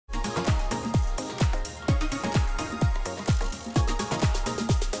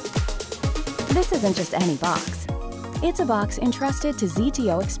This isn't just any box. It's a box entrusted to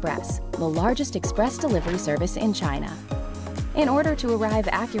ZTO Express, the largest express delivery service in China. In order to arrive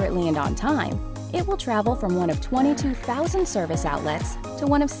accurately and on time, it will travel from one of 22,000 service outlets to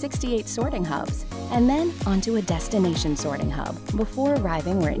one of 68 sorting hubs, and then onto a destination sorting hub before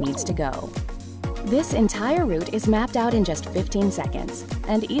arriving where it needs to go. This entire route is mapped out in just 15 seconds,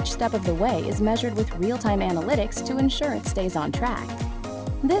 and each step of the way is measured with real-time analytics to ensure it stays on track.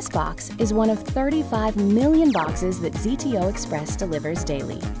 This box is one of 35 million boxes that ZTO Express delivers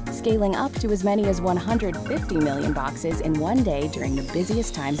daily, scaling up to as many as 150 million boxes in one day during the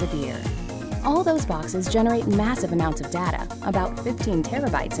busiest times of year. All those boxes generate massive amounts of data, about 15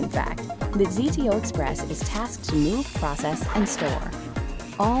 terabytes in fact, that ZTO Express is tasked to move, process, and store.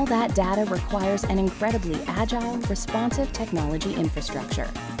 All that data requires an incredibly agile, responsive technology infrastructure.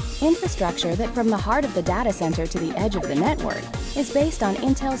 Infrastructure that from the heart of the data center to the edge of the network is based on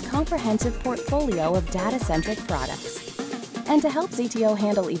Intel's comprehensive portfolio of data-centric products. And to help ZTO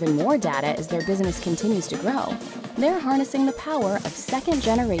handle even more data as their business continues to grow, they're harnessing the power of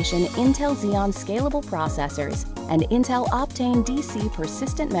second-generation Intel Xeon Scalable processors and Intel Optane DC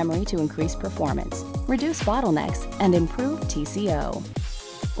persistent memory to increase performance, reduce bottlenecks, and improve TCO.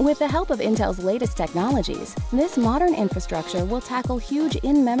 With the help of Intel's latest technologies, this modern infrastructure will tackle huge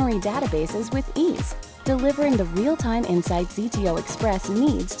in-memory databases with ease, delivering the real-time insights ZTO Express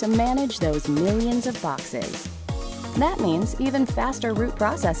needs to manage those millions of boxes. That means even faster root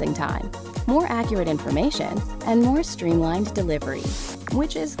processing time, more accurate information, and more streamlined delivery,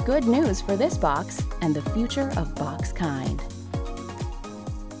 which is good news for this box and the future of box kind.